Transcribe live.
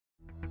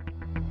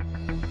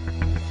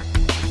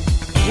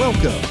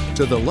Welcome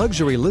to the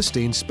Luxury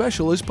Listing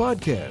Specialist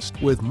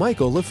Podcast with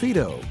Michael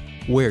LaFido,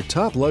 where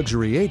top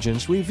luxury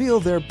agents reveal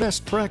their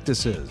best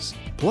practices,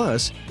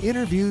 plus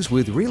interviews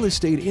with real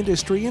estate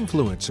industry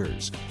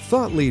influencers,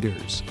 thought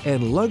leaders,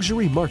 and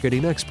luxury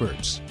marketing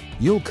experts.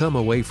 You'll come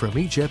away from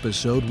each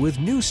episode with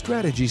new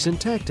strategies and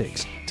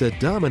tactics to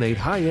dominate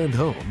high-end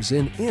homes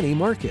in any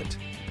market.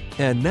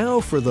 And now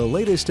for the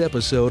latest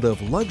episode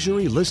of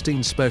Luxury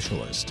Listing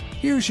Specialist.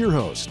 Here's your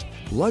host,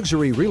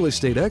 luxury real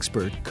estate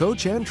expert,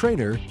 coach, and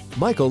trainer,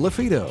 Michael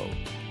LaFido.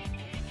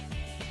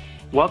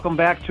 Welcome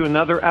back to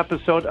another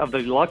episode of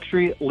the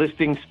Luxury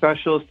Listing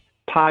Specialist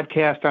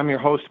Podcast. I'm your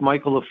host,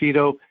 Michael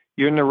LaFido.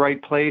 You're in the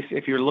right place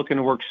if you're looking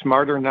to work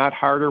smarter, not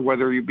harder,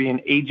 whether you be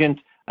an agent,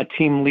 a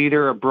team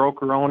leader, a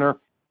broker owner.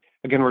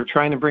 Again, we're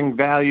trying to bring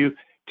value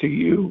to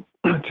you,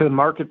 to the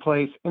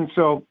marketplace. And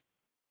so,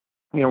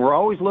 we're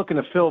always looking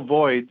to fill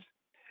voids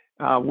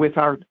with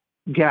our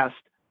guests.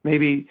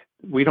 Maybe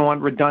we don't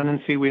want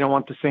redundancy. We don't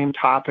want the same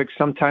topics.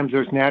 Sometimes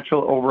there's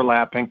natural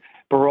overlapping,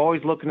 but we're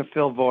always looking to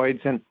fill voids.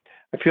 And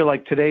I feel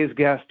like today's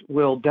guest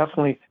will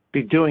definitely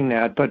be doing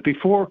that. But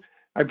before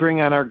I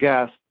bring on our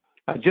guest,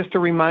 just a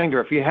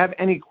reminder, if you have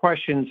any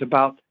questions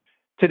about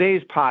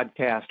today's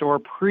podcast or a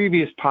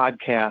previous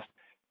podcast,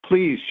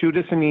 please shoot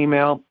us an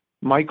email.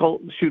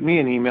 Shoot me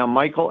an email,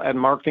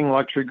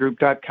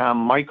 michael@marketingluxurygroup.com,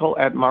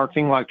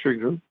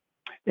 michael@marketingluxurygroup.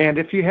 And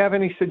if you have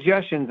any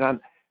suggestions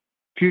on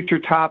future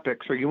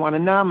topics or you want to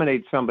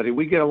nominate somebody,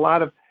 we get a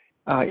lot of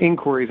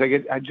inquiries.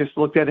 I just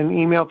looked at an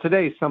email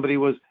today. Somebody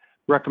was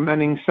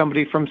recommending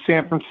somebody from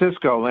San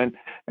Francisco. And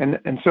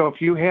so if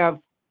you have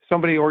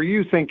somebody or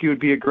you think you would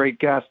be a great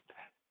guest,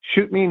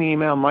 shoot me an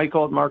email,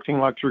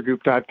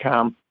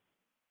 michael@marketingluxurygroup.com.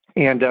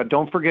 And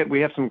don't forget, we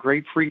have some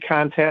great free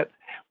content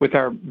with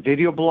our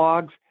video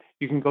blogs.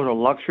 You can go to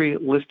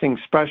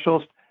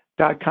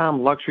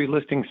luxurylistingspecialist.com,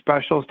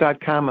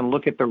 luxurylistingspecialist.com, and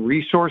look at the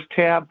resource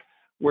tab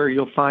where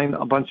you'll find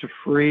a bunch of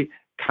free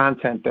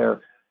content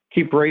there.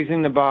 Keep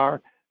raising the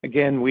bar.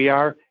 Again, we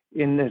are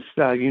in this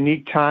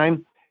unique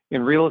time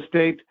in real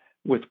estate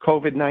with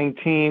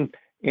COVID-19,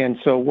 and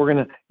so we're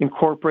going to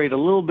incorporate a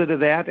little bit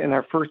of that in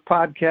our first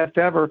podcast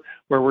ever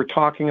where we're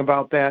talking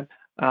about that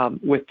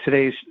with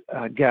today's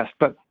guest.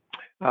 But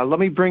let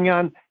me bring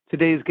on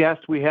today's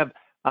guest. We have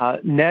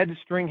Ned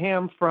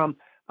Stringham from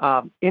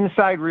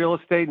Inside Real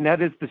Estate.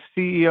 Ned is the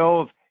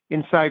CEO of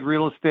Inside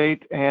Real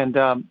Estate, and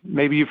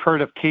maybe you've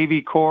heard of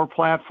kvCORE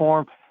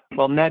platform.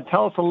 Well, Ned,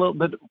 tell us a little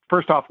bit,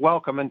 first off,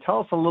 welcome, and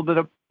tell us a little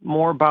bit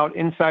more about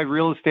Inside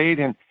Real Estate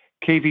and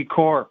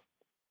kvCORE.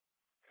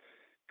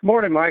 Good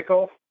morning,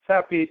 Michael.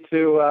 Happy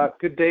to,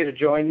 good day to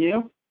join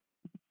you.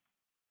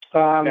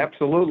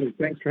 Absolutely.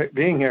 Thanks for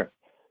being here.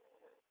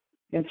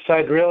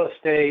 Inside Real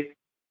Estate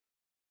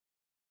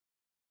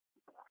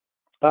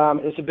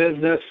is a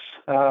business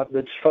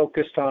that's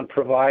focused on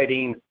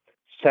providing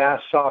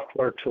SaaS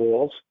software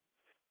tools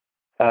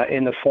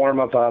in the form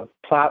of a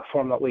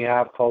platform that we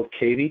have called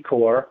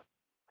kvCORE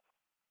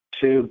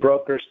to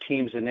brokers,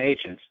 teams, and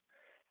agents.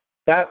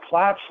 That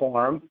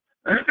platform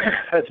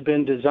has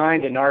been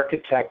designed and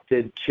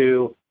architected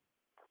to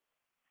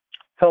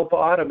help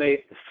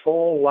automate the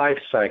full life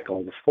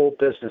cycle, the full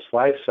business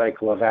life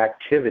cycle of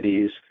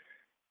activities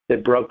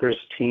that brokers,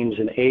 teams,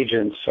 and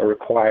agents are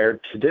required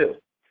to do.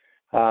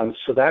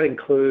 So that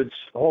includes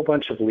a whole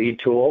bunch of lead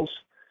tools,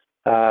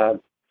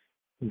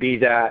 be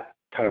that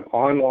kind of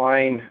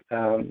online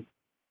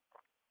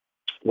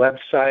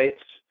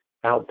websites,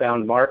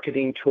 outbound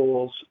marketing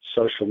tools,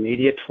 social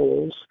media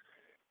tools,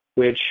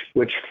 which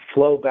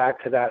flow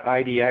back to that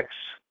IDX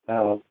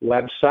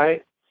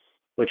website,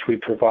 which we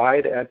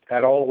provide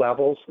at all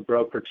levels, the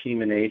broker,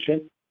 team, and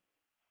agent.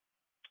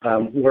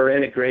 We're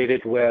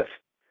integrated with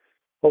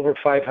over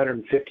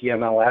 550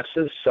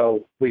 MLSs,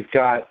 so we've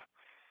got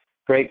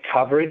great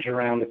coverage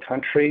around the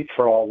country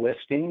for all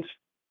listings.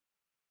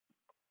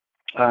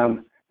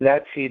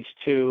 That feeds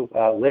to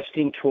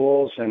listing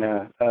tools and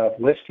a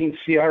listing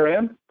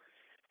CRM,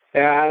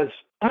 as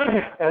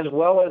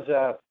well as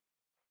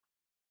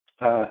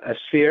a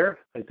sphere,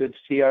 a good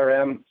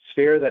CRM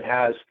sphere that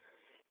has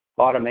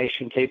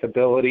automation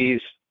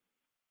capabilities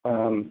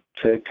to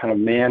kind of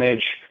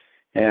manage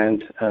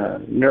and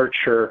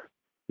nurture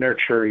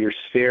your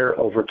sphere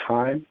over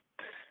time.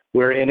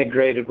 We're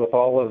integrated with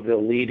all of the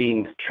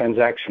leading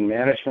transaction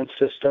management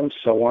systems.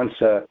 So once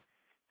a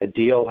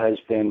deal has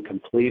been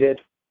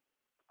completed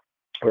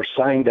or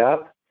signed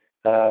up,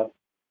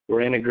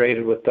 we're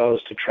integrated with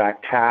those to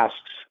track tasks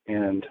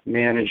and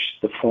manage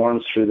the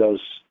forms through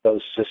those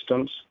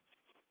systems.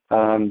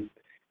 And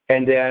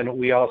then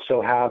we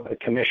also have a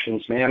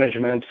commissions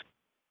management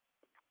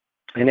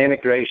and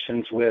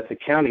integrations with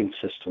accounting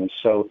systems.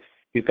 So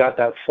you've got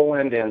that full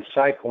end-to-end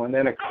cycle. And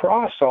then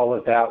across all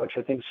of that, which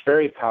I think is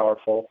very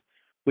powerful,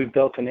 we've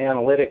built an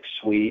analytics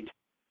suite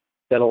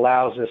that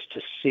allows us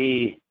to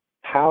see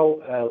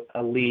how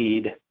a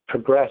lead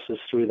progresses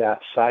through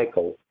that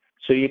cycle.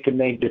 So you can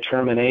make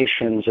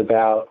determinations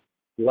about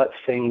what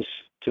things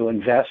to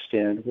invest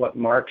in, what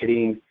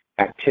marketing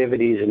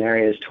activities and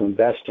areas to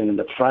invest in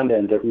the front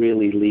end that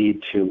really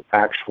lead to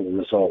actual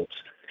results.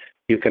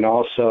 You can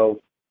also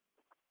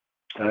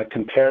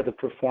compare the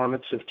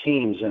performance of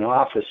teams and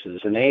offices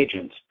and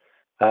agents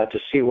to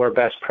see where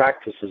best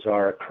practices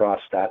are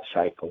across that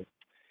cycle.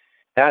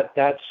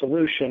 That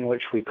solution,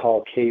 which we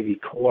call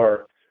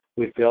kvCORE,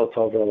 we've built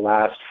over the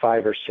last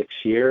 5 or 6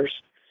 years,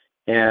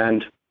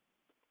 and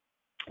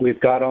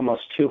we've got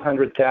almost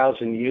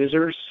 200,000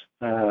 users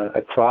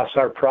across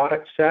our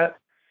product set.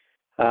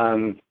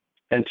 And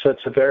so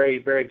it's a very,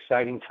 very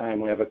exciting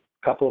time. We have a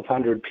couple of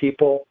hundred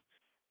people,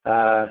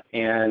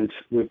 and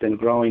we've been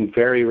growing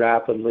very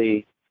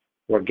rapidly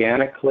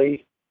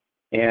organically,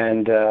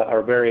 and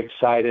are very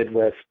excited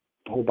with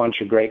a whole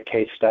bunch of great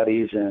case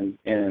studies,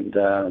 and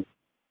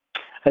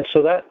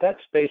so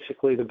that's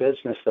basically the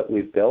business that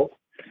we've built.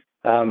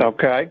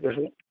 Okay.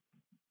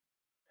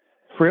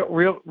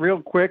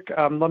 Real quick,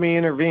 let me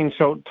intervene.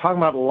 So talking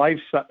about life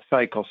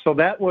cycle. So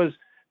that was,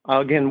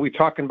 again, we're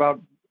talking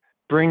about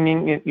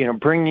bringing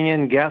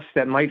in guests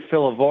that might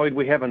fill a void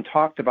we haven't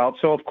talked about.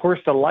 So of course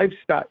the life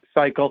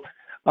cycle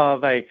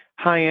of a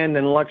high-end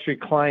and luxury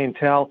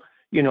clientele,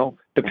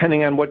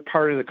 depending on what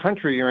part of the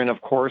country you're in,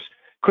 of course,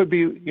 could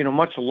be,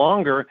 much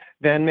longer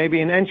than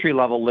maybe an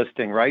entry-level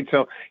listing, right?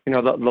 So,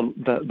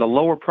 the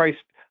lower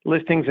priced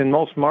listings in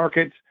most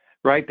markets,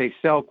 right, they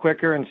sell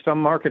quicker. In some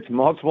markets,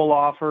 multiple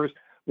offers,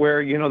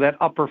 where, that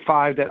upper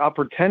 5, that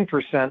upper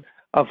 10%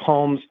 of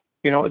homes,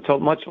 it's a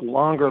much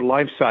longer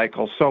life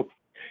cycle. So,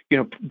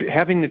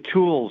 having the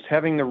tools,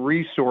 having the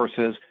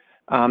resources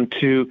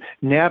to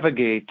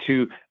navigate,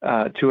 to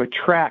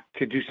attract,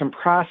 to do some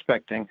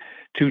prospecting,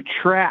 to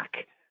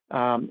track,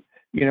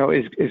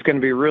 is going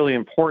to be really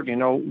important.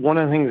 One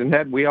of the things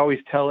that we always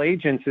tell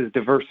agents is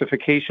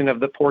diversification of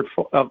the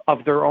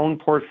of their own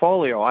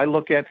portfolio. I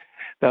look at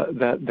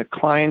the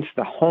clients,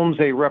 the homes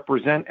they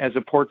represent as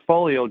a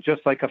portfolio,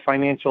 just like a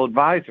financial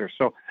advisor.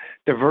 So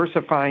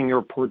diversifying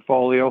your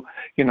portfolio,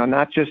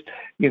 not just,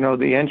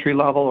 the entry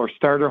level or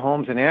starter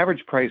homes and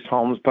average price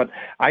homes, but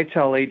I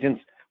tell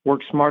agents,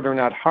 work smarter,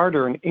 not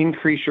harder, and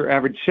increase your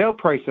average sale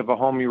price of a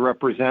home you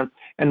represent.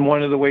 And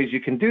one of the ways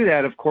you can do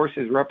that, of course,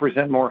 is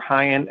represent more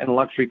high-end and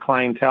luxury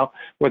clientele,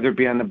 whether it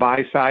be on the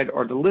buy side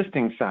or the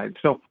listing side.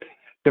 So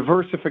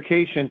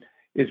diversification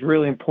is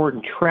really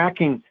important.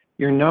 Tracking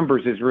your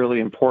numbers is really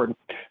important.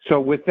 So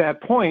with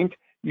that point,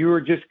 you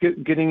were just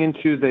getting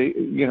into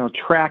the,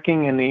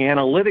 tracking and the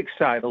analytics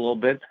side a little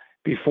bit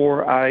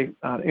before I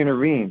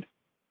intervened.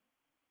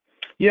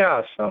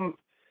 Yeah,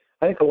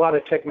 I think a lot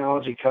of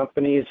technology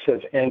companies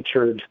have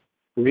entered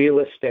real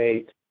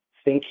estate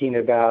thinking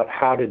about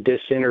how to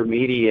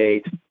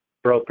disintermediate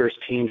brokers,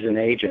 teams, and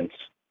agents.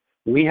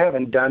 We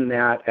haven't done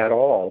that at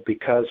all,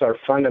 because our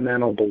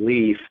fundamental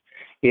belief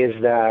is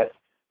that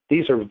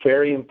these are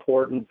very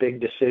important, big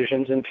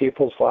decisions in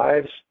people's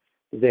lives.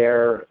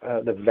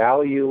 The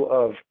value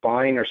of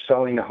buying or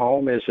selling a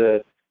home is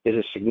a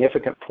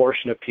significant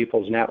portion of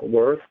people's net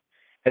worth,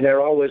 and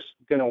they're always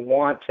going to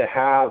want to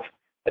have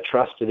a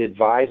trusted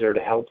advisor to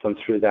help them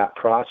through that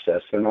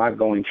process. They're not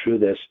going through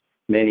this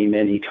many,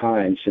 many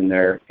times in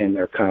their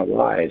kind of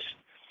lives.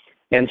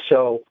 And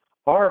so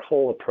our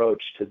whole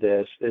approach to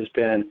this has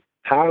been,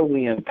 how do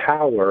we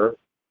empower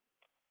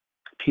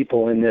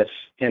people in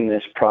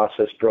this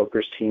process,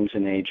 brokers, teams,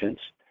 and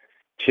agents,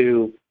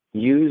 to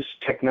use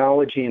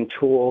technology and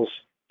tools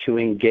to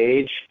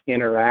engage,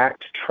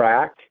 interact,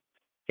 track,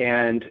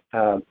 and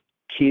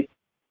keep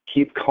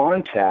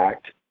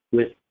contact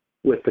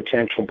with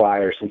potential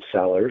buyers and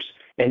sellers,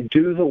 and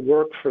do the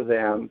work for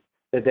them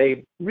that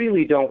they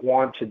really don't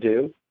want to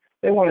do.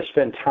 They want to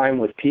spend time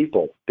with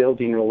people,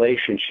 building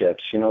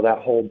relationships, that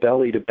whole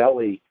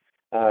belly-to-belly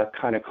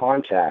kind of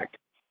contact.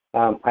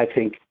 I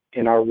think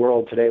in our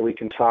world today we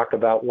can talk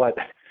about what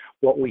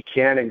we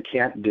can and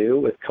can't do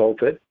with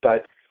COVID,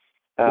 but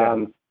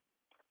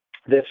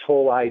this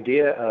whole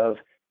idea of,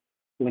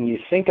 when you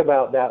think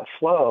about that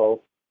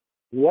flow,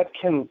 what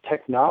can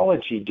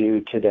technology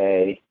do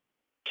today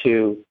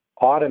to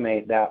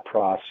automate that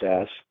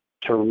process,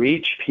 to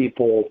reach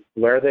people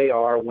where they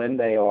are, when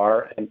they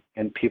are,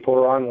 and people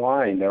are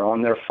online, they're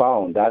on their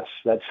phone.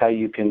 That's how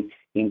you can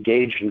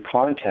engage and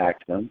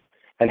contact them.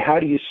 And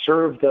how do you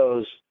serve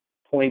those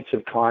points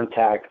of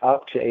contact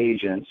up to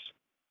agents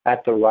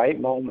at the right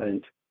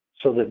moment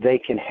so that they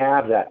can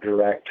have that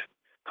direct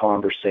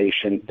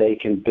conversation, they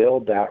can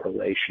build that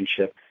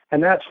relationship.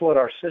 And that's what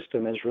our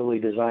system is really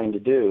designed to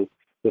do,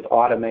 with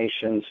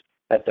automations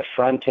at the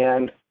front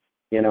end,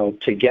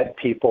 to get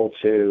people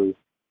to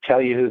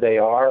tell you who they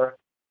are,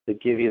 to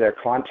give you their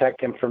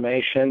contact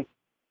information.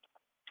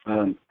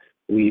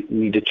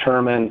 We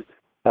determine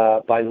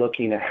by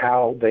looking at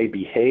how they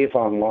behave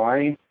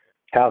online,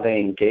 how they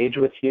engage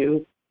with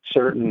you,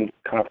 certain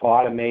kind of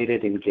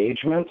automated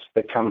engagements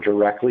that come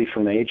directly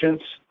from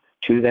agents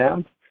to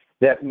them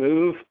that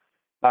move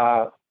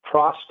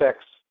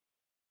prospects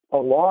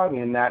along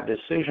in that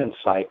decision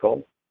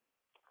cycle.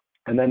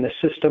 And then the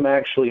system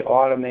actually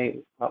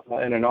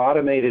in an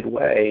automated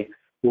way,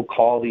 will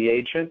call the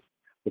agent.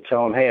 We'll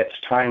tell them, hey, it's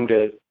time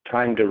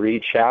to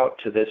reach out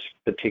to this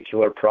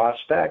particular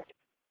prospect.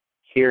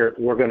 Here,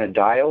 we're going to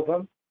dial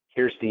them.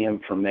 Here's the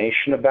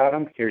information about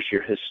them. Here's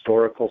your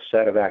historical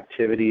set of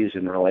activities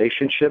in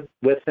relationship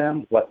with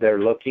them, what they're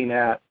looking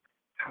at,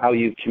 how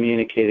you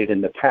communicated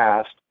in the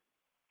past,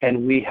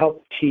 and we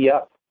help tee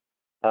up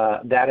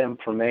that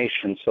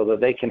information so that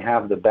they can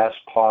have the best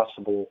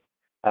possible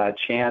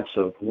chance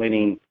of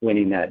winning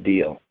that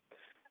deal.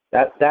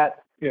 That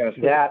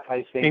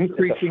I think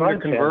increasing the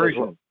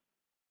conversion.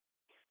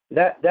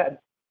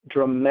 That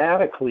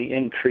dramatically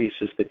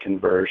increases the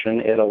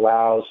conversion. It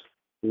allows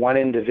one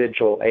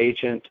individual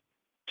agent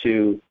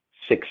to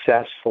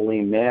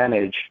successfully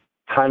manage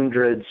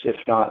hundreds, if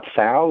not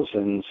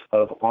thousands,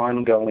 of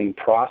ongoing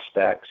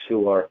prospects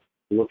who are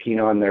looking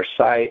on their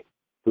site,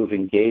 who've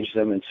engaged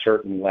them in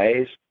certain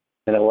ways.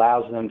 It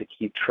allows them to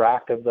keep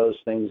track of those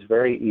things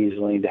very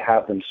easily and to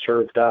have them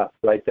served up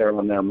right there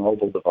on their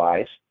mobile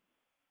device.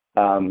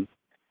 And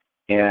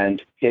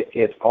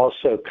it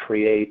also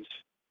creates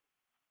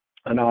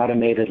an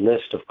automated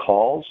list of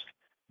calls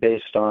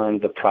based on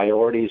the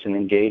priorities and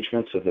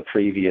engagements of the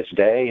previous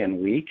day and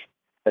week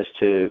as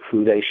to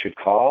who they should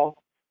call.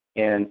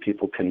 And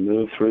people can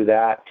move through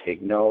that,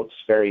 take notes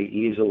very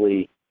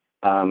easily,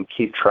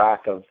 keep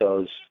track of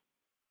those,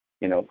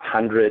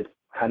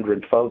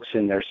 100 folks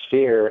in their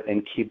sphere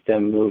and keep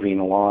them moving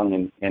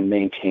along and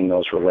maintain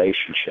those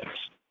relationships.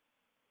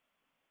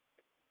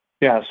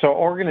 Yeah, so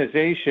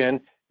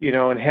organization,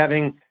 and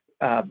having,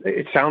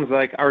 it sounds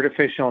like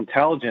artificial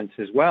intelligence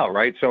as well,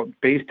 right? So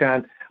based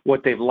on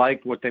what they've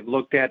liked, what they've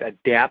looked at,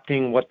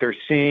 adapting what they're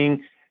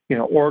seeing,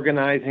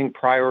 organizing,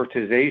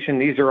 prioritization,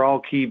 these are all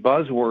key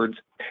buzzwords.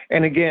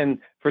 And again,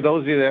 for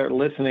those of you that are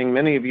listening,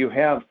 many of you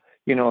have,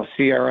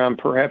 CRM,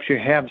 perhaps you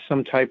have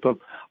some type of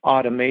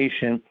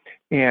automation.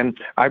 And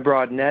I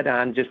brought Ned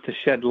on just to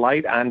shed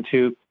light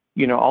onto,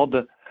 all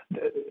the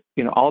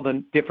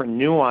different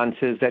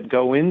nuances that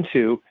go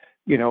into,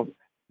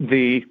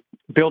 the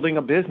building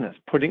a business,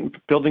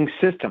 building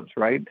systems,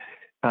 right?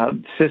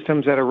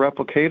 Systems that are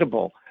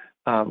replicatable.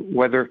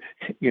 Whether,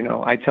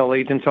 I tell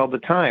agents all the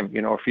time,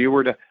 if you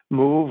were to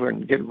move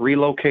and get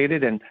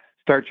relocated and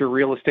start your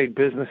real estate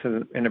business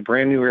in a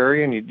brand new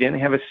area and you didn't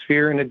have a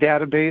sphere and a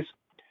database,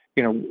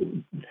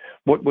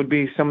 what would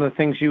be some of the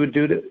things you would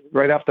do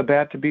right off the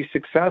bat to be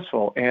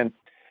successful? And,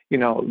 a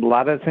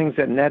lot of the things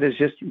that Ned has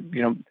just,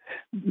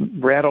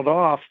 rattled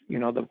off,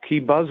 the key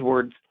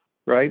buzzwords,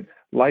 right?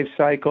 Life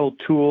cycle,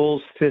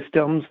 tools,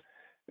 systems,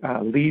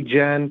 lead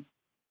gen,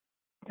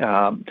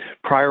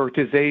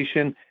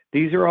 prioritization.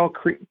 These are all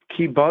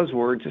key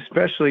buzzwords,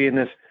 especially in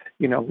this,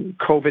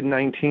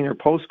 COVID-19 or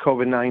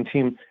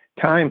post-COVID-19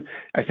 time.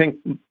 I think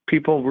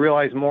people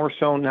realize more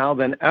so now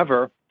than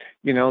ever,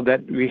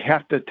 that we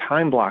have to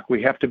time block.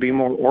 We have to be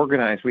more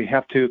organized. We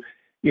have to,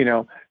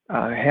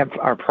 have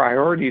our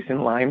priorities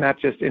in line, not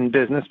just in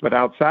business, but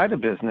outside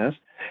of business.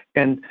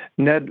 And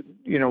Ned,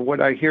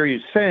 what I hear you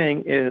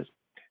saying is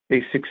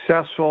a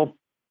successful,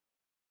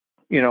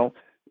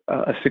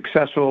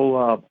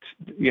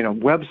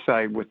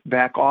 website with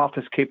back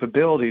office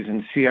capabilities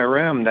and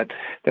CRM that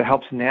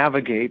helps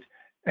navigate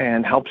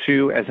and helps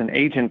you as an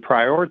agent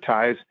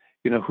prioritize,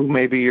 who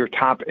maybe your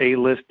top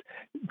A-list,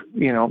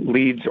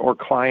 leads or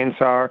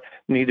clients are,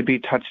 need to be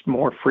touched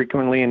more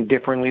frequently and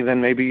differently than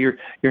maybe your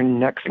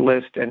next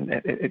list,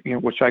 and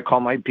which I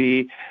call my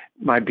B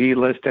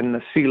list, and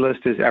the C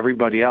list is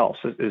everybody else.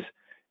 Is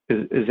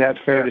that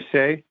fair to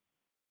say?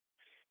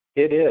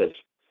 It is.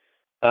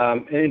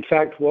 And in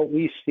fact, what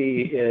we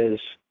see is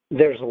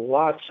there's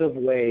lots of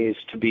ways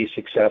to be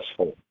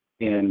successful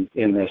in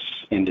this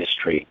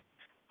industry.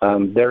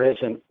 There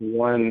isn't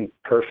one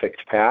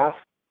perfect path.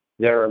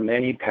 There are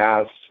many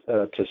paths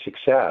to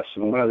success.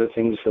 And one of the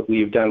things that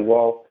we've done,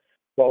 while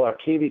our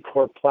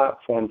kvCORE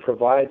platform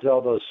provides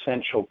all those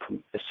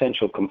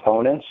essential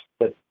components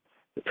that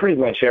pretty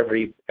much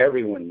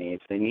everyone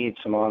needs. They need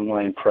some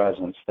online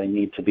presence. They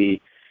need to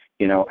be,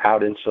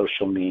 out in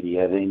social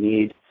media. They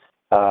need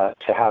to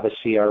have a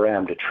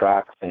CRM to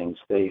track things.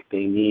 They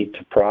need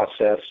to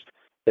process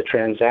the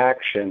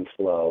transaction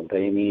flow.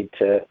 They need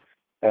to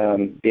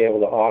be able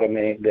to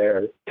automate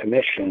their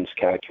commissions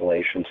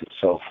calculations and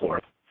so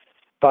forth.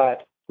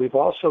 But we've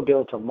also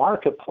built a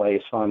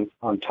marketplace on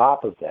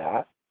top of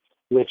that,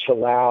 which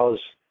allows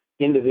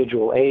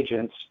individual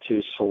agents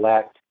to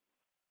select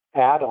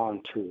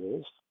add-on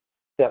tools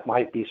that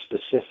might be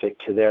specific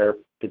to their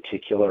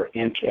particular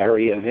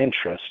area of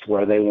interest,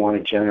 where they want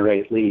to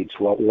generate leads,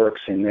 what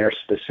works in their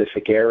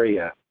specific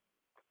area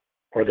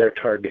or their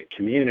target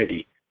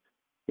community.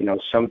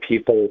 Some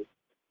people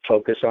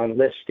focus on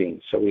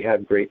listings, so we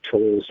have great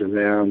tools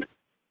around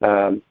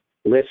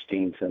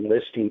listings and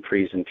listing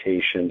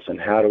presentations and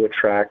how to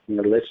attract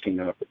more listing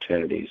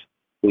opportunities.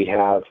 We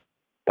have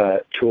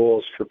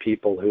tools for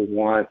people who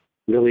want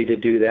really to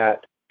do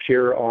that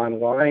pure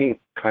online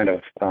kind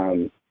of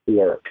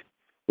work.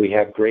 We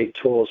have great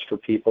tools for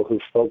people who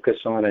focus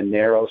on a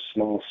narrow,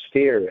 small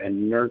sphere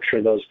and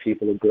nurture those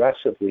people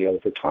aggressively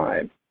over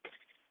time.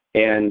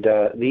 And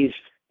these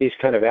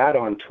kind of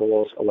add-on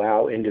tools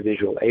allow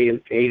individual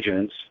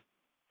agents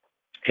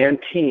and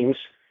teams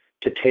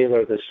to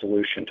tailor the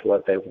solution to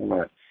what they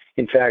want.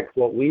 In fact,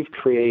 what we've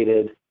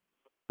created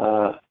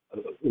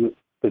the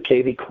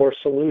kvCORE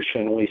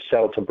solution we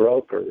sell to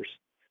brokers.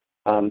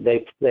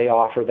 They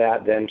offer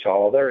that then to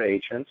all their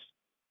agents.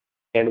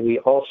 And we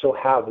also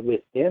have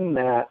within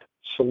that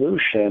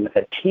solution,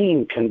 a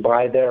team can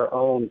buy their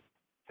own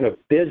kind of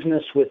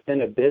business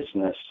within a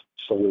business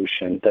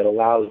solution that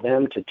allows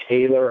them to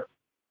tailor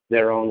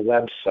their own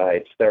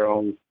websites, their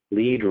own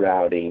lead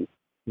routing,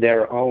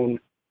 their own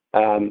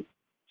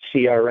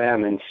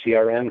CRM and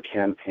CRM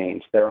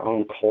campaigns, their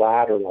own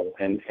collateral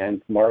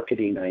and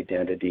marketing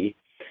identity.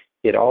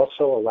 It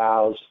also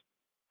allows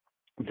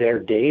their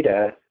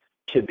data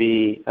to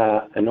be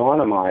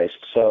anonymized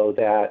so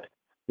that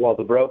while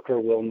the broker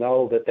will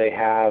know that they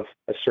have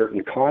a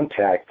certain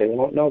contact, they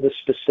won't know the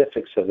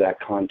specifics of that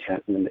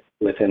content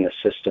within the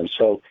system.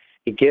 So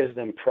it gives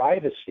them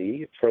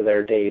privacy for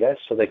their data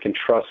so they can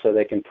trust that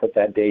they can put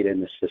that data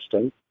in the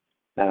system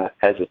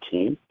as a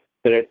team.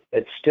 But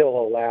it still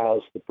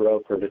allows the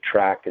broker to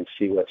track and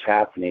see what's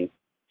happening.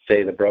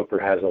 Say the broker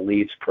has a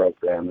leads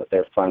program that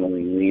they're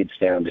funneling leads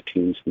down to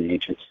teams and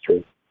agents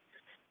through.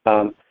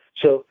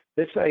 So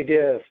this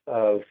idea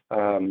of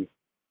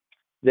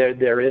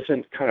there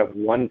isn't kind of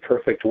one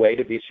perfect way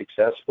to be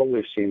successful.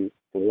 We've seen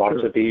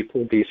lots of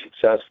people be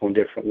successful in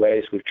different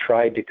ways. We've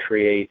tried to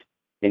create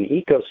an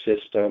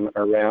ecosystem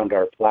around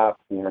our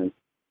platform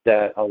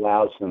that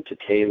allows them to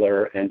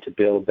tailor and to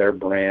build their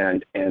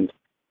brand and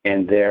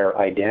their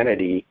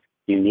identity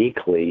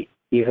uniquely,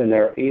 even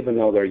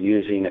though they're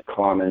using a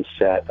common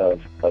set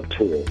of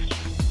tools.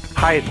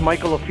 Hi, it's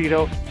Michael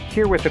LaFido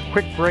here with a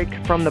quick break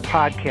from the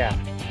podcast.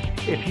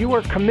 If you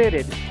are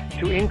committed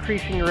to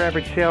increasing your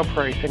average sale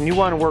price and you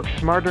want to work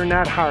smarter,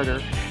 not harder,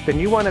 then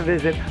you want to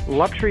visit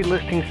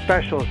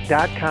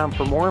luxurylistingspecialist.com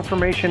for more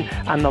information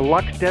on the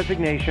Lux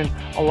designation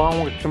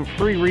along with some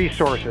free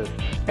resources.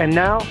 And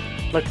now,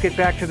 let's get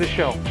back to the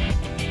show.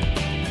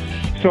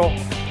 So,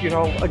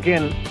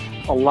 again,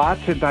 a lot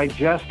to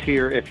digest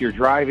here if you're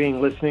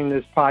driving, listening to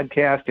this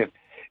podcast,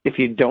 if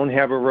you don't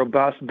have a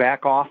robust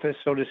back office,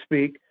 so to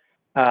speak.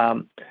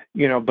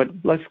 But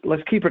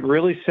let's keep it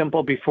really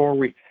simple before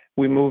we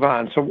move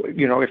on. So,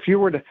 if you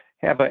were to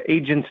have an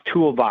agent's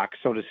toolbox,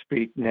 so to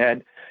speak,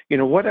 Ned,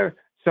 what are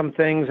some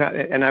things,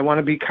 and I want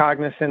to be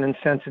cognizant and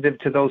sensitive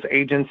to those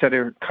agents that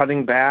are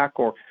cutting back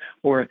or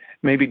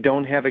maybe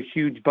don't have a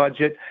huge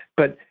budget,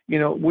 but,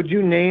 would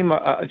you name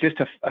just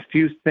a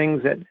few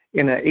things that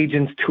in an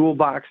agent's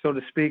toolbox, so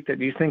to speak, that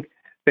you think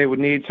they would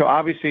need? So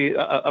obviously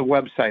a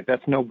website,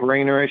 that's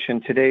no-brainerish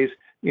in today's,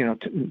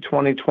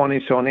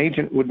 2020. So an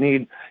agent would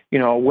need, a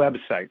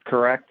website,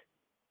 correct?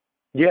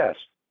 Yes.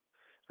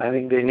 I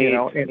think they need,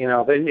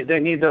 they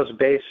need those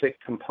basic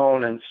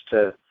components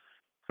to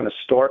kind of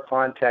store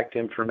contact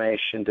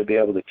information, to be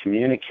able to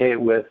communicate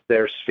with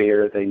their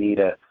sphere. They need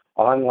an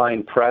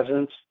online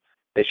presence.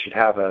 They should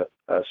have a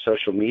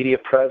social media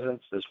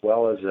presence as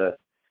well as a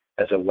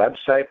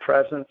website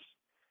presence.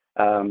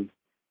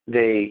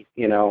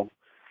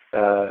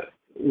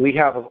 We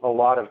have a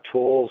lot of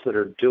tools that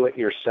are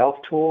do-it-yourself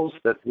tools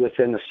that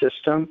within the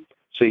system.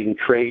 So you can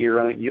create your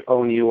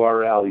own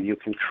URL. You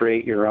can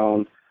create your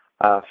own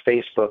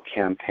Facebook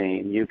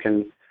campaign. You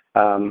can,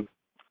 I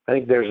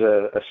think there's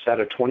a set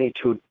of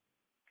 22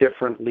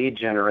 different lead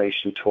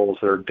generation tools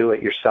that are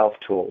do-it-yourself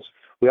tools.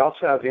 We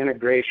also have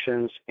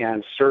integrations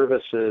and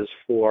services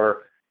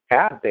for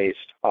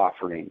ad-based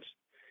offerings.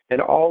 And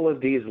all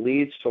of these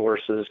lead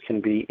sources can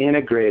be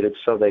integrated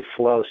so they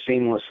flow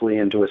seamlessly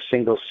into a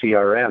single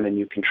CRM, and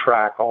you can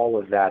track all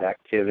of that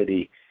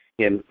activity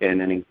in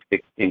an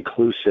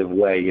inclusive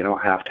way. You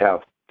don't have to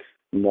have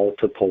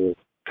multiple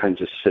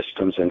kinds of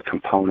systems and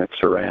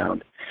components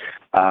around.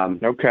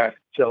 Okay.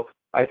 So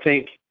I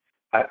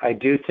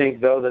do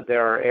think, though, that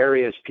there are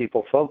areas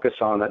people focus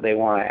on that they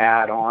want to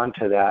add on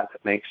to that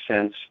makes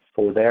sense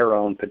for their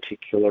own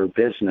particular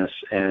business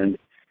and,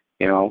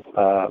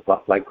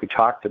 like we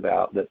talked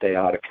about, that they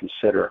ought to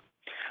consider.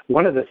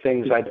 One of the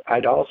things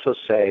I'd also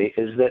say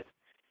is that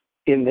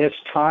in this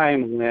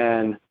time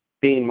when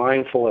being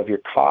mindful of your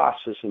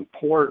costs is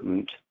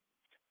important,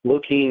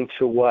 looking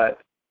to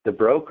what the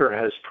broker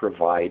has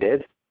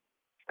provided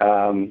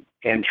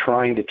and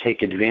trying to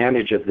take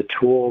advantage of the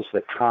tools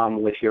that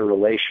come with your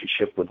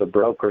relationship with the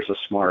broker is a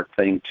smart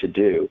thing to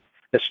do,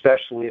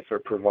 especially if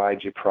it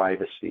provides you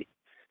privacy.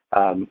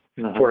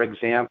 For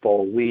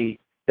example,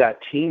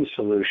 that team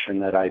solution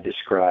that I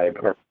described,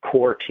 or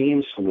core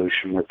team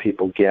solution where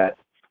people get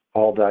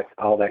all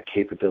that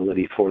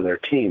capability for their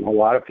team. A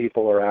lot of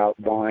people are out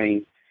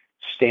buying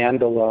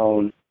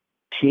standalone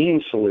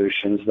team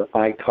solutions that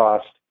might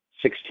cost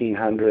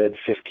 $1,600,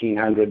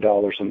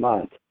 $1,500 a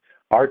month.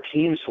 Our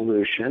team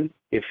solution,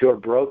 if your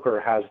broker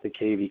has the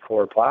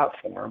kvCORE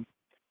platform,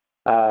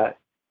 is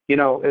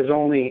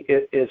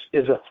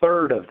a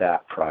third of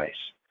that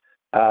price,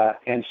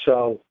 and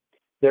so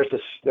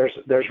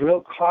there's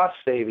real cost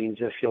savings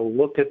if you'll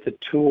look at the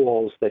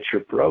tools that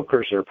your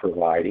brokers are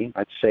providing.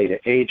 I'd say to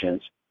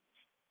agents,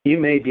 you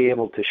may be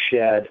able to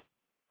shed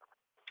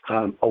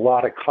a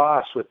lot of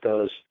costs with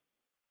those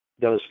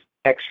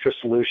extra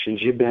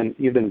solutions you've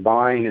been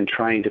buying and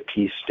trying to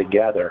piece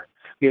together.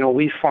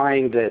 We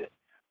find that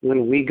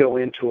when we go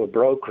into a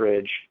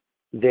brokerage,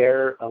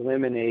 they're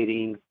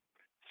eliminating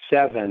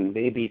 7,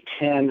 maybe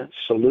 10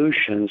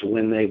 solutions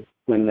when they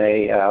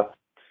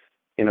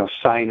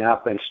sign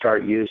up and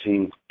start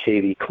using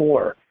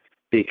kvCORE,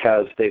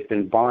 because they've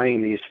been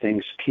buying these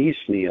things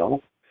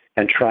piecemeal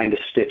and trying to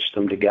stitch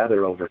them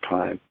together over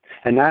time.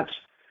 And that's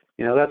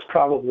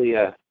probably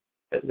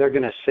they're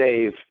going to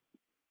save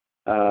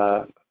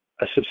a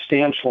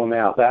substantial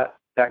amount.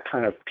 That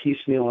kind of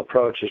piecemeal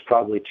approach is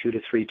probably 2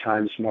 to 3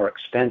 times more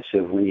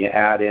expensive when you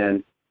add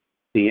in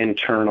the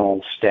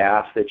internal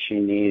staff that you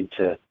need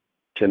to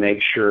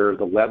make sure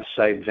the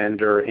website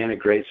vendor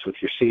integrates with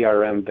your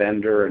CRM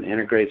vendor and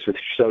integrates with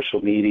your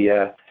social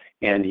media,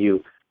 and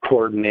you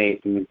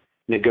coordinate and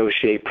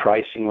negotiate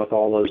pricing with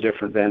all those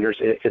different vendors.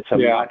 It's a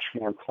much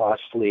more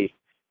costly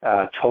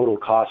total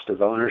cost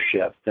of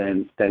ownership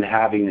than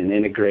having an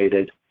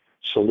integrated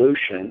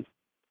solution.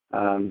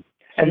 And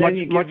then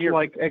you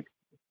get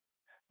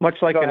much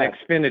like an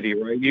Xfinity,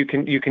 right? You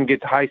can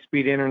get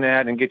high-speed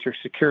internet and get your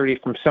security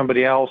from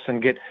somebody else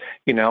and get,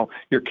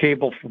 your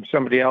cable from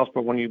somebody else.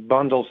 But when you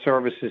bundle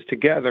services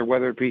together,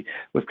 whether it be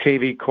with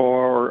kvCORE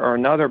or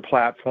another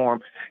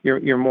platform,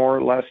 you're more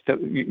or less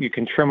you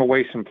can trim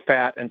away some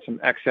fat and some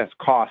excess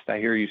cost.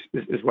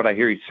 Is what I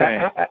hear you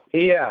saying.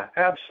 Yeah,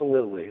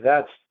 absolutely.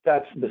 That's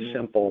the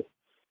simple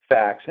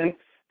facts, and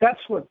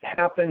that's what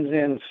happens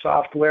in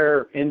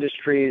software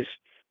industries.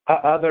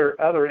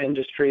 Other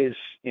industries,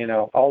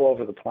 all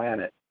over the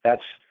planet.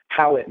 That's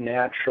how it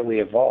naturally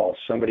evolves.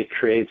 Somebody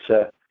creates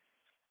a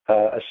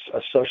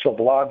social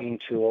blogging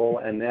tool,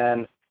 and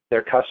then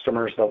their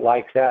customers that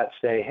like that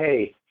say,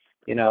 hey,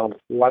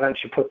 why don't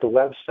you put the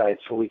website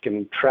so we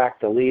can track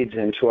the leads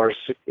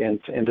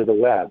into the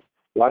web?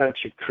 Why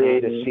don't you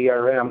create a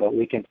CRM that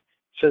we can?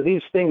 So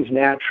these things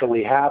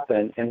naturally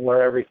happen, and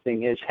where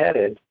everything is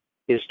headed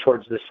is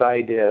towards this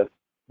idea of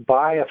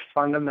buy a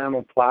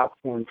fundamental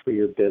platform for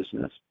your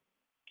business.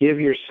 Give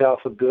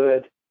yourself a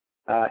good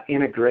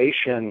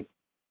integration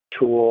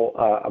tool,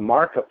 a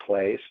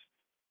marketplace,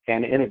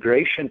 and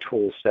integration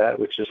tool set,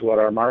 which is what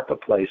our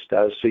marketplace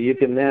does. So you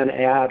can then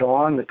add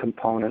on the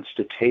components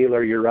to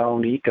tailor your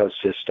own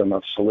ecosystem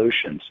of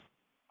solutions.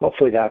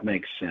 Hopefully that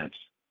makes sense.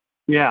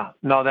 Yeah,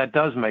 no, that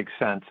does make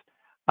sense.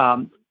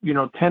 10,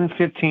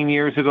 15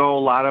 years ago, a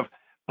lot of,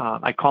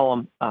 I call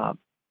them,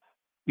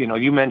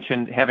 you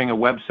mentioned having a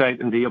website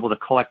and be able to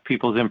collect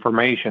people's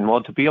information.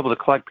 Well, to be able to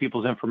collect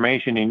people's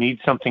information, you need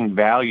something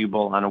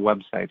valuable on a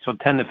website. So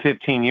 10 to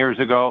 15 years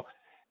ago,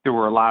 there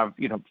were a lot of,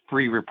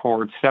 free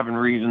reports, 7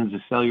 reasons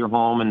to sell your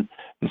home in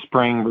the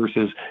spring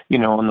versus,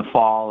 in the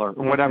fall or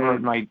whatever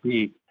it might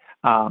be.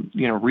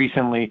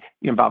 Recently,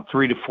 about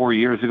 3 to 4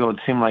 years ago, it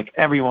seemed like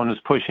everyone was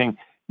pushing,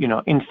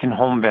 instant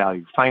home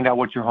value. Find out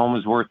what your home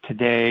is worth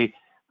today.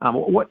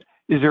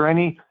 Is there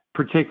any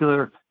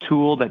particular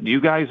tool that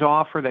you guys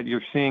offer that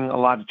you're seeing a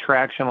lot of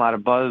traction, a lot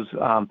of buzz,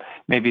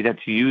 maybe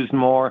that's used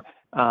more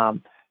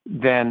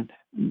than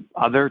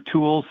other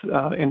tools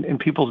in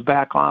people's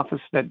back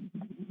office that,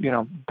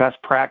 best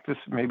practice,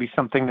 maybe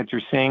something that you're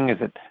seeing? Is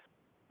it,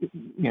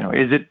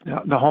 is it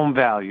the home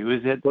value?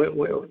 Is it?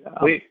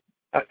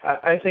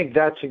 I think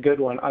that's a good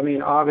one. I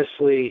mean,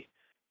 obviously,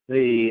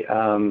 there's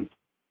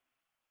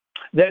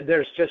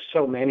just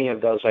so many of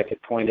those I could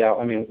point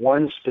out. I mean,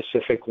 one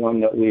specific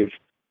one that we've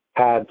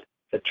had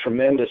a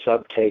tremendous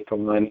uptake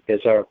on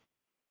is our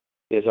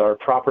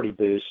Property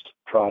Boost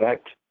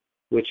product,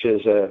 which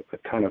is a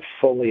kind of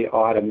fully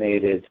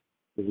automated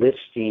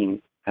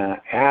listing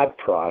ad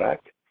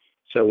product.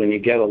 So when you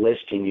get a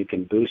listing, you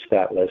can boost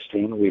that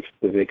listing.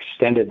 We've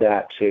extended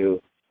that to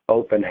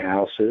open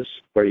houses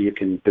where you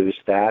can boost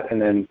that,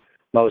 and then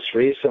most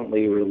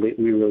recently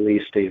we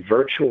released a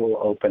virtual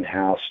open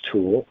house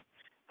tool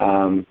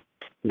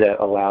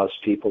that allows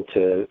people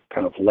to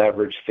kind of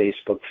leverage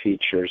Facebook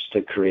features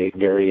to create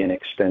very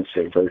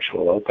inexpensive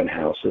virtual open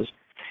houses.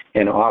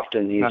 And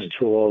often these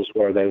tools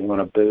where they want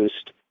to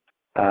boost,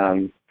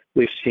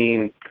 we've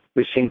seen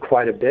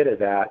quite a bit of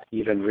that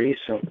even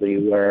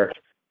recently, where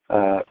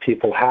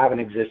people have an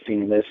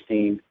existing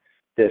listing,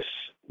 this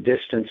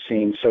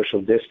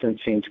social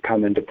distancing to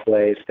come into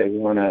place. They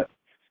want to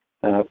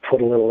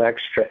put a little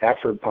extra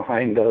effort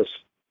behind those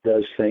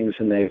things,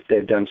 and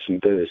they've done some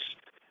boosts.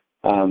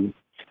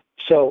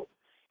 So,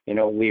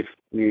 we've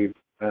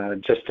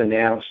just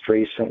announced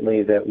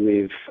recently that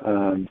we've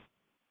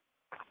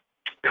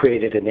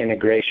created an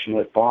integration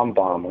with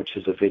BombBomb, which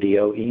is a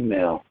video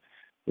email.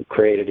 We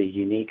created a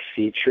unique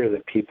feature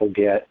that people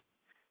get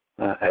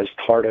as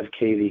part of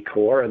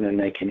kvCORE, and then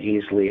they can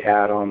easily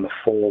add on the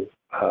full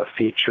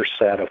feature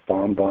set of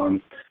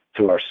BombBomb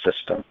to our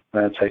system.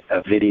 That's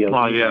a video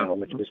email,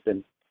 which has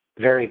been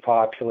very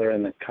popular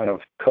in the kind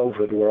of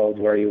COVID world,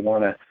 where you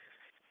want to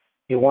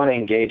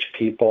engage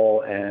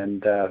people,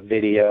 and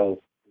video,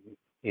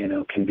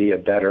 can be a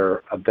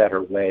better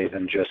way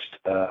than just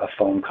a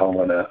phone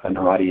call and an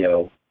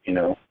audio,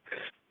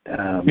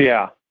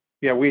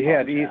 We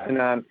had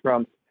Ethan on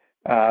from,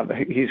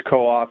 he's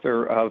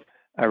co-author of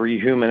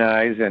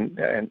Rehumanize,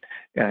 and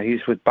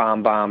he's with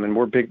BombBomb, and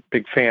we're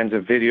big fans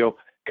of video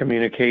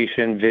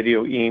communication,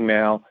 video,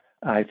 email.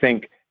 I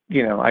think,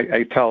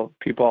 I tell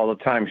people all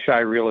the time, shy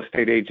real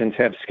estate agents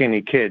have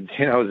skinny kids,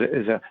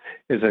 is a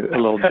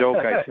little joke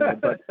I say.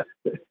 But,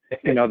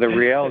 the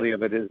reality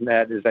of it is,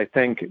 Ned, is I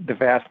think the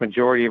vast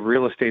majority of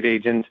real estate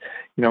agents,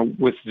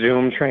 with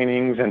Zoom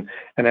trainings and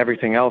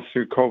everything else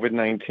through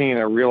COVID-19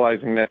 are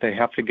realizing that they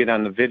have to get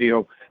on the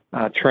video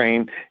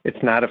train.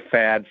 It's not a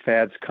fad.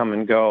 Fads come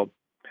and go.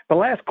 The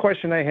last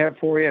question I have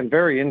for you, and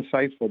very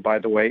insightful, by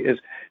the way, is,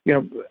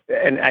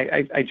 and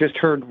I just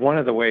heard one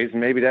of the ways, and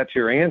maybe that's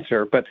your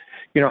answer, but,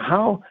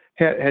 how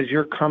has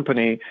your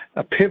company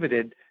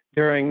pivoted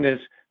during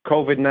this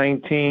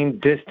COVID-19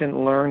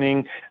 distant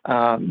learning?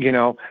 Are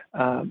you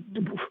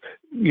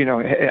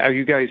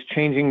guys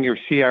changing your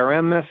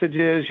CRM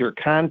messages, your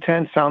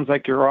content? Sounds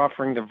like you're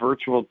offering the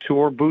virtual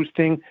tour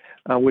boosting,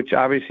 which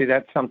obviously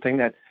that's something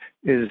that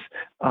is,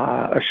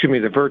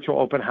 the virtual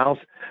open house.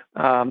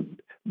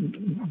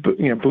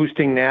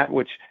 Boosting that,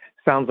 which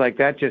sounds like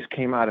that just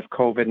came out of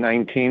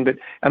COVID-19. But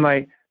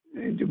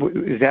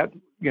is that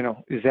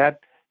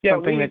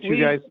something that you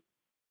guys?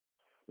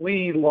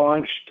 We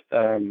launched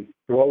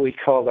what we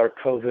called our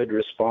COVID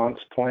response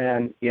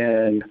plan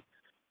in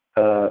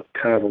kind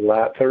of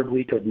the third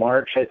week of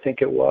March, I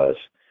think it was,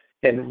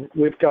 and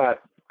we've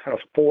got kind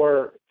of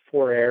four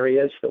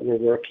areas that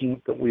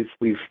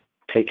we've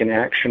taken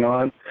action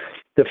on.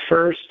 The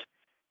first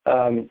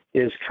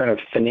is kind of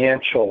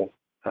financial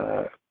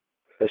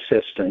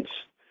assistance.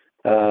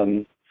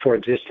 For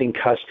existing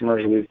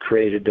customers, we've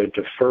created a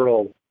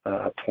deferral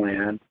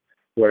plan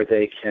where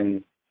they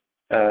can,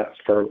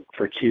 for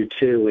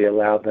Q2, we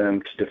allow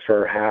them to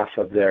defer half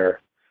of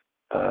their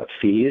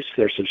fees,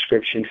 their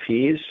subscription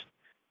fees,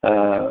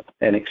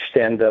 and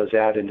extend those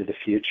out into the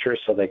future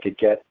so they could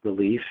get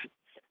relief.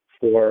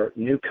 For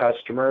new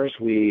customers,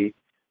 we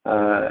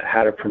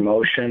had a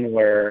promotion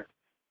where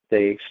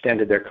they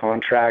extended their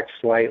contract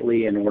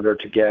slightly in order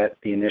to get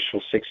the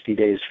initial 60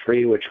 days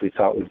free, which we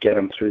thought would get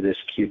them through this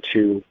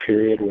Q2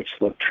 period, which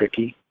looked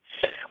tricky.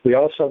 We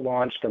also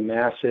launched a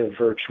massive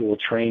virtual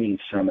training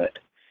summit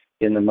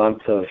in the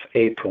month of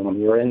April, and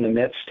we're in the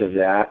midst of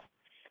that.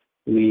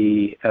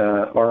 We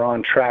are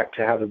on track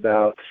to have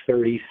about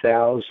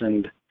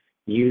 30,000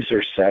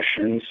 user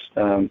sessions,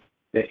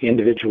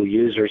 individual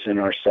users in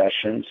our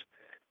sessions.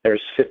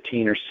 There's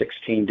 15 or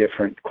 16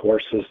 different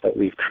courses that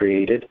we've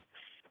created.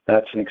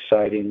 That's an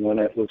exciting one.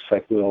 It looks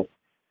like we'll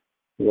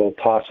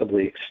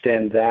possibly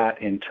extend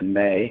that into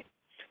May.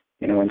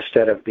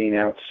 Instead of being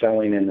out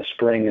selling in the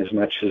spring as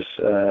much as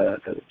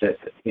the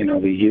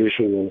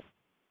usual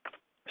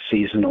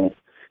seasonal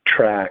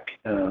track,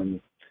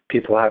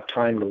 people have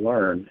time to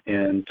learn,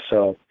 and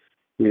so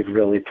we've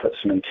really put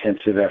some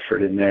intensive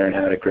effort in there and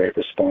had a great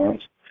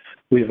response.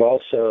 We've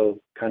also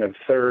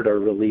are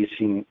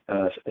releasing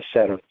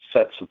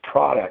sets of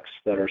products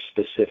that are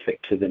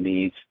specific to the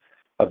needs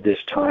of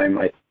this time.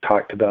 I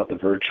talked about the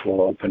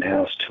virtual open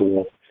house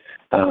tool.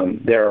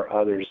 There are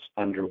others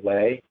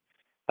underway,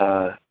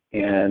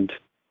 and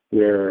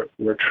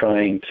we're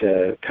trying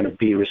to kind of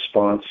be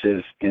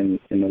responsive in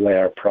the way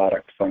our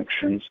product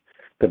functions.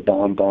 The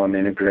BombBomb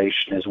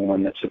integration is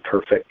one that's a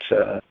perfect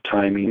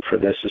timing for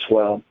this as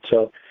well.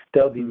 So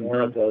there'll be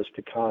more of those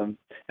to come.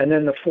 And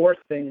then the fourth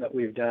thing that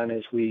we've done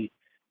is we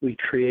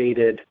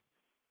created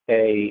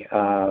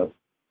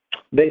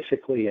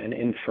basically an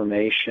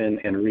information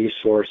and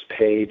resource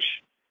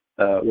page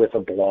with a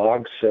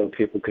blog so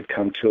people could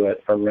come to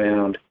it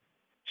around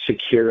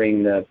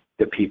securing the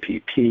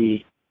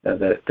PPP,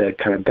 the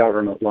kind of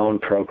government loan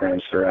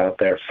programs that are out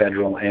there,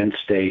 federal and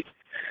state,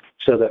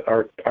 so that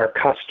our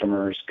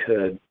customers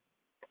could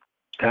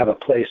have a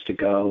place to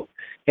go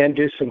and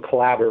do some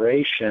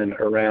collaboration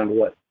around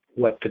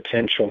what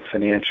potential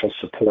financial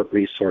support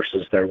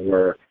resources there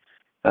were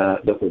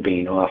that were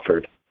being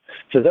offered.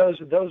 So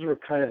those were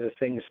kind of the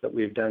things that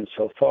we've done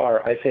so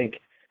far. I think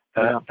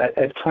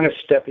I'd kind of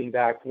stepping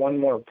back, one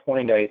more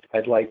point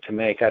I'd like to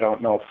make. I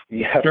don't know if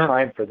you have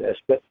time for this,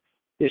 but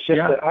it's just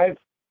that I've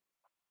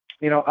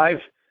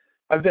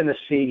been the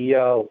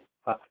CEO,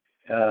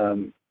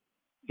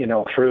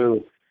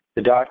 through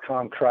the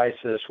dot-com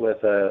crisis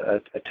with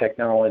a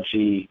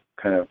technology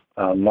kind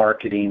of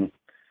marketing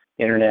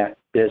internet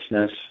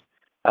business.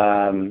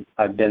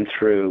 I've been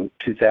through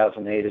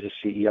 2008 as a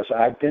CEO, so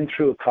I've been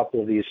through a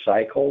couple of these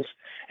cycles.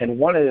 And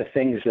one of the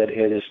things that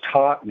it has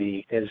taught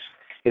me is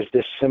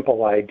this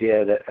simple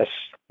idea that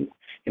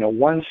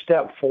one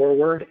step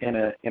forward in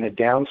a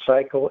down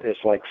cycle is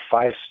like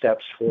 5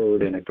 steps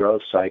forward in a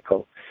growth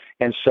cycle.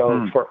 And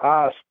so for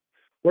us,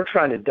 we're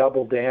trying to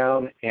double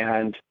down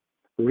and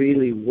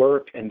really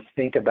work and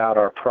think about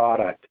our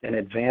product and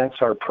advance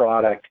our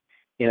product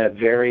in a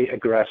very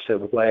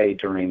aggressive way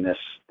during this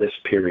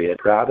period,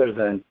 rather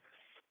than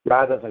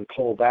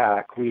pull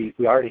back. We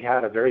already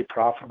had a very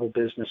profitable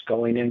business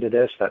going into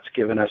this. That's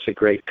given us a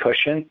great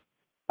cushion.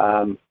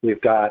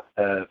 We've got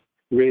a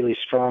really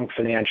strong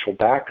financial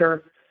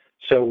backer,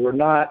 so we're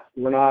not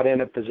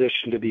in a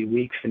position to be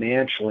weak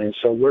financially. And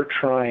so we're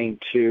trying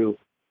to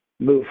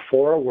move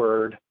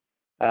forward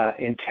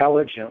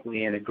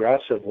intelligently and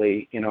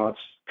aggressively. It's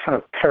kind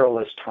of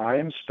perilous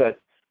times, but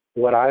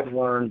what I've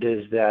learned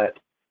is that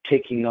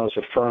taking those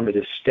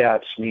affirmative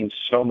steps means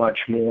so much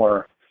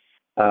more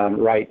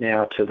right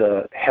now to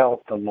the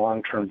health and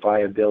long-term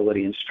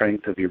viability and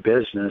strength of your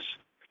business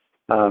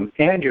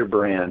and your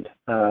brand.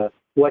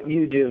 What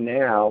you do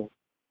now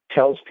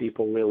tells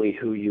people really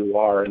who you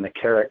are and the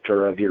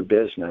character of your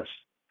business.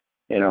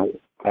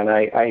 And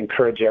I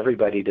encourage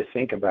everybody to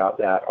think about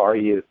that. Are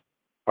you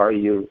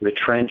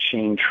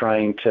retrenching,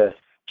 trying to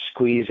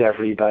squeeze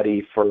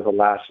everybody for the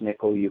last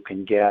nickel you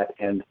can get?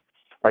 And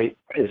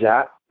is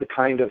that the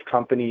kind of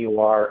company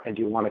you are, and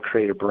do you want to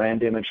create a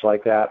brand image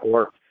like that,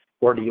 or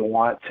do you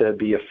want to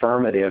be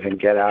affirmative and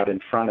get out in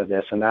front of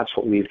this? And that's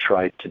what we've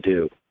tried to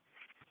do.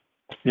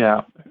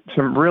 Yeah,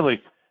 some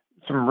really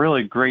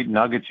great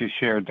nuggets you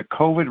shared. The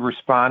COVID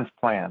response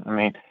plan. I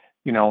mean,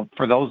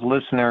 for those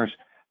listeners,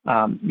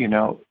 have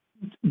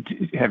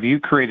you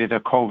created a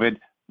COVID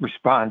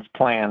response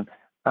plan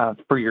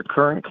for your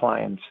current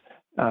clients,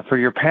 for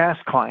your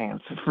past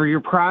clients, for your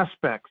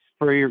prospects,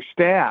 for your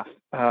staff?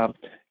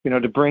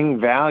 To bring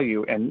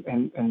value.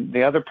 And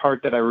the other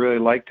part that I really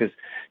liked is,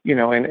 in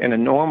a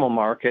normal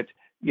market,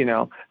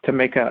 to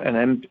make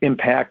an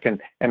impact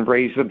and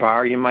raise the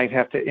bar, you might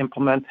have to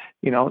implement,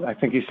 I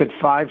think you said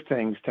 5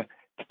 things to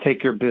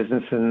take your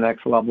business to the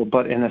next level.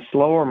 But in a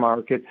slower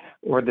market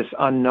or this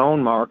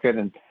unknown market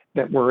and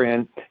that we're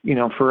in,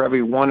 for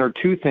every 1 or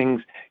 2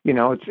 things,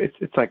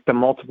 it's like the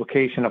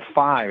multiplication of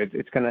 5.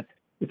 It's going to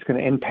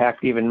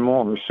impact even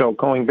more. So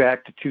going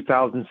back to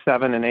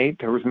 2007 and 2008,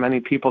 there was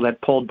many people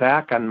that pulled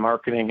back on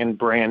marketing and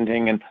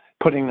branding and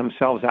putting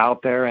themselves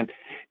out there, and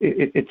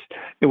it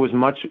was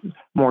much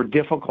more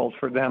difficult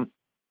for them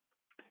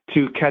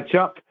to catch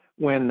up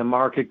when the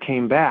market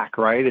came back.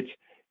 Right?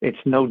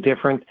 It's no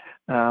different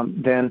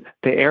than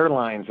the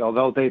airlines,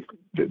 although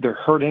they're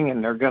hurting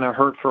and they're going to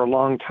hurt for a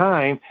long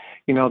time.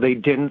 They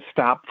didn't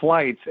stop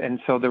flights, and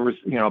so there was,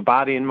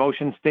 body in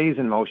motion stays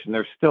in motion.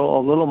 There's still a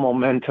little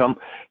momentum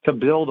to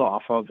build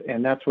off of,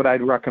 and that's what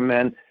I'd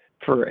recommend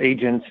for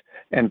agents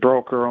and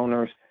broker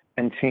owners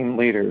and team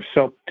leaders.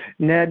 So,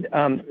 Ned,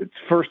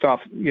 first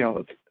off,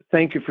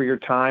 thank you for your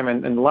time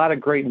and a lot of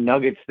great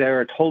nuggets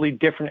there. A totally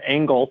different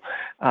angle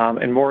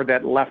and more of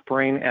that left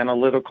brain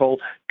analytical,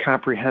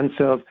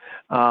 comprehensive,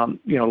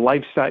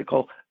 life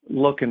cycle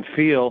look and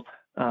feel.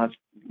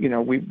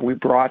 We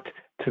brought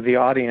to the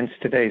audience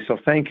today. So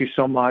thank you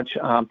so much.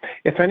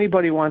 If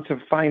anybody wants to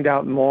find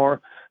out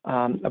more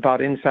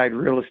about Inside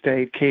Real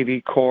Estate,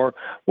 kvCORE,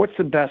 what's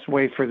the best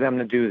way for them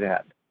to do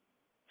that?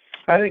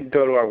 I think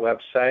go to our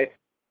website,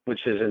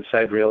 which is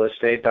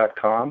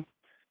insiderealestate.com,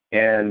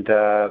 and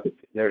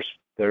there's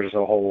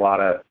a whole lot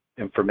of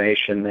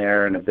information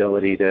there and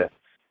ability to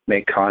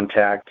make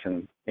contact,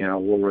 and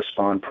we'll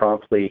respond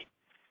promptly.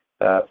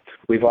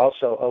 We've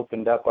also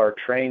opened up our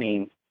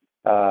training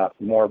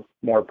more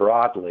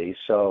broadly,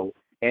 so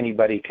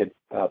anybody could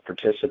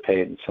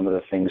participate in some of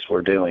the things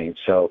we're doing.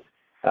 So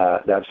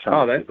that's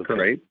something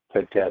people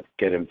could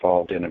get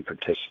involved in and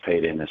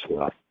participate in as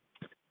well.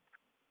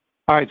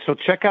 All right, so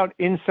check out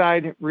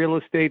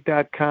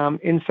InsideRealEstate.com,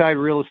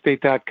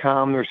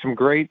 InsideRealEstate.com. There's some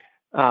great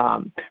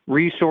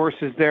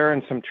resources there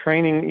and some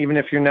training, even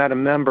if you're not a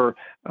member.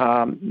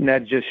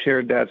 Ned just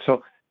shared that.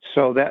 So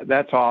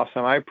that's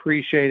awesome. I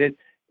appreciate it,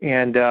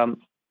 and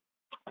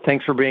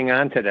thanks for being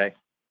on today.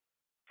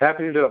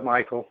 Happy to do it,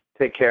 Michael.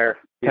 Take care.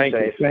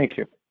 Thank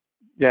you.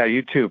 Yeah,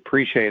 you too.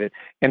 Appreciate it.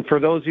 And for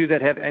those of you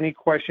that have any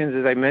questions,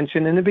 as I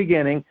mentioned in the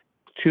beginning,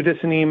 shoot us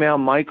an email,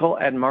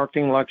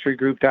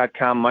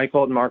 michael@marketingluxurygroup.com,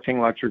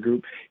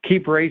 michael@marketingluxurygroup.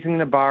 Keep raising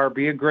the bar.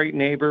 Be a great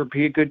neighbor.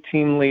 Be a good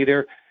team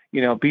leader.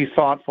 Be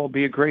thoughtful.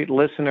 Be a great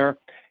listener,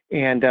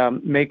 and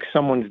make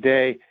someone's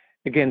day.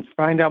 Again,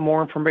 find out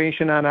more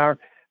information on our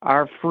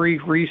free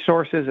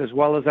resources as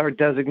well as our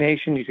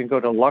designation. You can go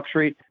to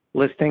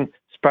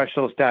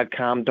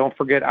luxurylistingspecialist.com. Don't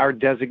forget, our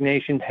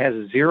designation has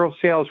 0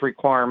 sales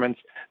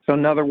requirements. So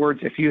in other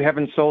words, if you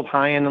haven't sold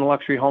high-end and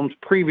luxury homes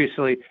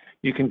previously,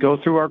 you can go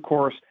through our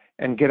course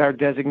and get our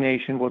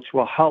designation, which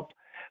will help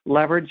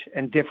leverage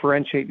and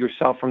differentiate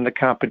yourself from the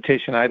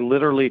competition. I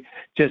literally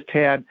just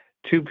had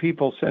 2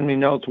 people send me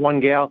notes. One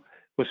gal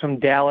was from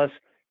Dallas,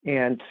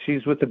 and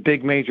she's with a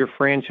big major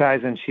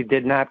franchise, and she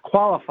did not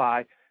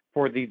qualify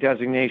for the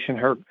designation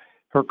her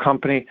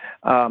company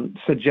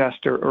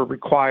suggests or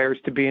requires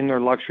to be in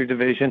their luxury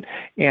division.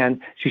 And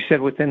she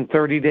said within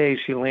 30 days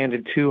she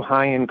landed 2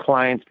 high-end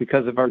clients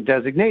because of our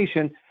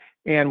designation.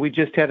 And we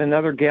just had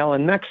another gal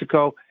in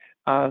Mexico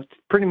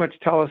pretty much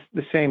tell us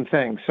the same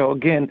thing. So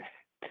again,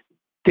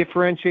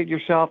 differentiate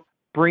yourself,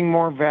 bring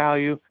more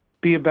value,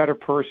 be a better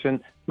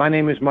person. My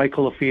name is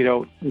Michael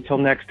LaFido. Until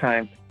next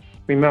time,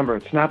 remember,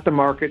 it's not the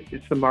market,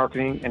 it's the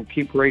marketing, and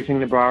keep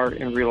raising the bar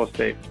in real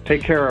estate.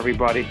 Take care,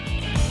 everybody.